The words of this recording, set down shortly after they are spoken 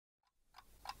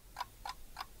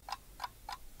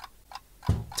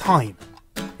time.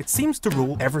 It seems to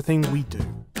rule everything we do.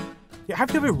 Yet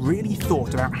have you ever really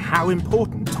thought about how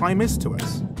important time is to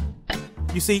us?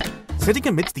 You see, sitting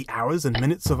amidst the hours and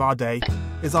minutes of our day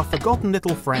is our forgotten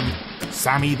little friend,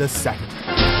 Sammy the Second.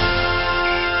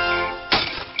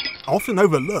 Often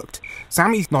overlooked,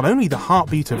 Sammy's not only the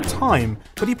heartbeat of time,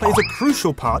 but he plays a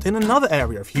crucial part in another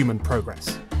area of human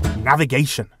progress: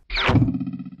 navigation.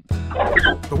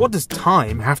 But what does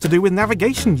time have to do with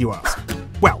navigation, you ask?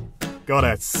 Well, got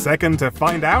a second to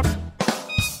find out?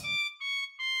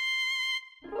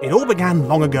 It all began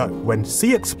long ago when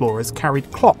sea explorers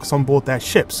carried clocks on board their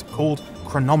ships called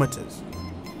chronometers.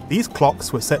 These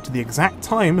clocks were set to the exact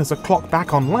time as a clock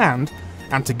back on land,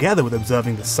 and together with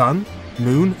observing the sun,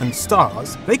 moon and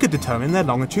stars, they could determine their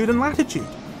longitude and latitude.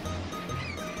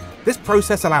 This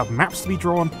process allowed maps to be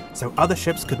drawn so other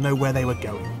ships could know where they were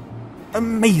going.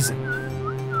 Amazing!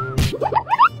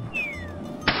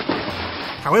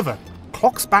 However,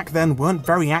 clocks back then weren't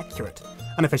very accurate,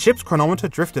 and if a ship's chronometer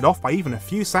drifted off by even a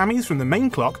few Sammys from the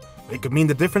main clock, it could mean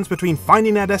the difference between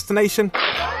finding their destination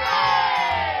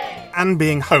and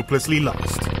being hopelessly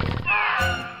lost.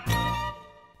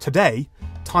 Today,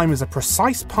 time is a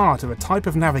precise part of a type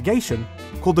of navigation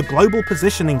called the Global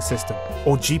Positioning System,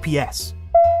 or GPS.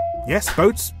 Yes,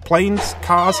 boats, planes,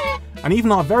 cars, and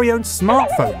even our very own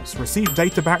smartphones receive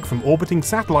data back from orbiting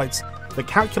satellites that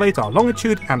calculate our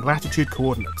longitude and latitude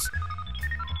coordinates.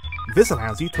 This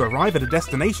allows you to arrive at a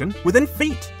destination within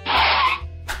feet.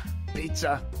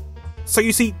 Pizza. So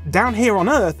you see, down here on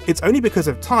Earth, it's only because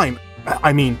of time,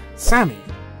 Sammy,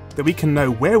 that we can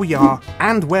know where we are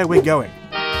and where we're going.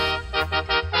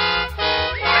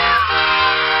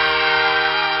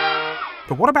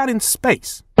 But what about in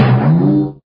space?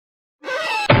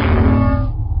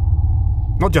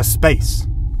 Not just space,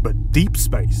 but deep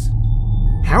space.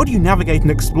 How do you navigate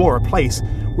and explore a place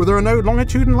where there are no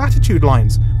longitude and latitude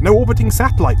lines, no orbiting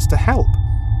satellites to help?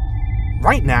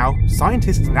 Right now,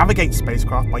 scientists navigate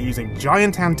spacecraft by using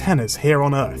giant antennas here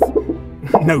on Earth.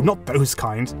 No, not those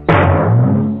kind.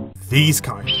 These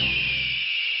kind.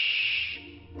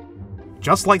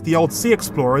 Just like the old sea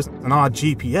explorers and our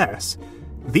GPS,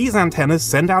 these antennas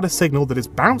send out a signal that is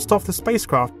bounced off the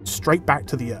spacecraft straight back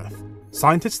to the Earth.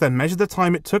 Scientists then measure the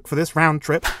time it took for this round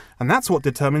trip, and that's what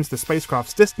determines the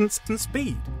spacecraft's distance and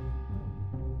speed.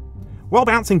 While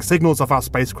bouncing signals off our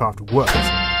spacecraft works,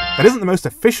 that isn't the most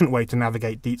efficient way to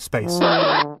navigate deep space.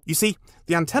 You see,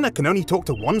 the antenna can only talk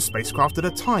to one spacecraft at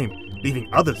a time, leaving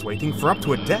others waiting for up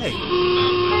to a day.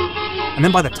 And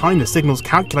then by the time the signal's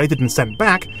calculated and sent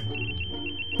back,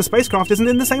 the spacecraft isn't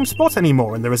in the same spot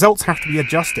anymore and the results have to be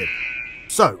adjusted.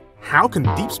 So, how can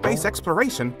deep space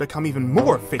exploration become even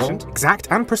more efficient, exact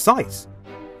and precise?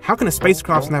 How can a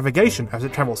spacecraft's navigation as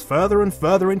it travels further and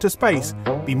further into space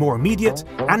be more immediate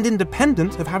and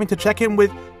independent of having to check in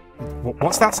with...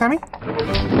 What's that, Sammy?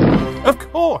 Of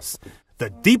course!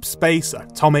 The Deep Space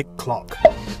Atomic Clock.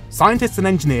 Scientists and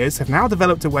engineers have now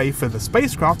developed a way for the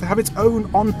spacecraft to have its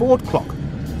own on-board clock,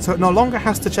 so it no longer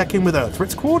has to check in with Earth for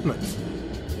its coordinates.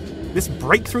 This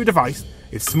breakthrough device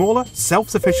is smaller,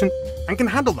 self-sufficient, and can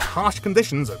handle the harsh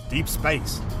conditions of deep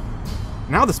space.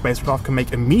 Now the spacecraft can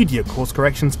make immediate course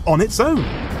corrections on its own,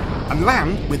 and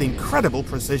land with incredible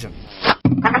precision.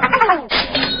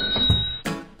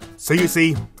 So you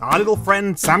see, our little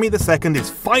friend Sammy the Second is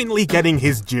finally getting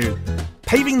his due,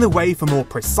 paving the way for more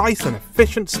precise and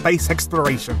efficient space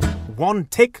exploration, one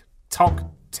tick-tock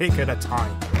tick at a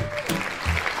time.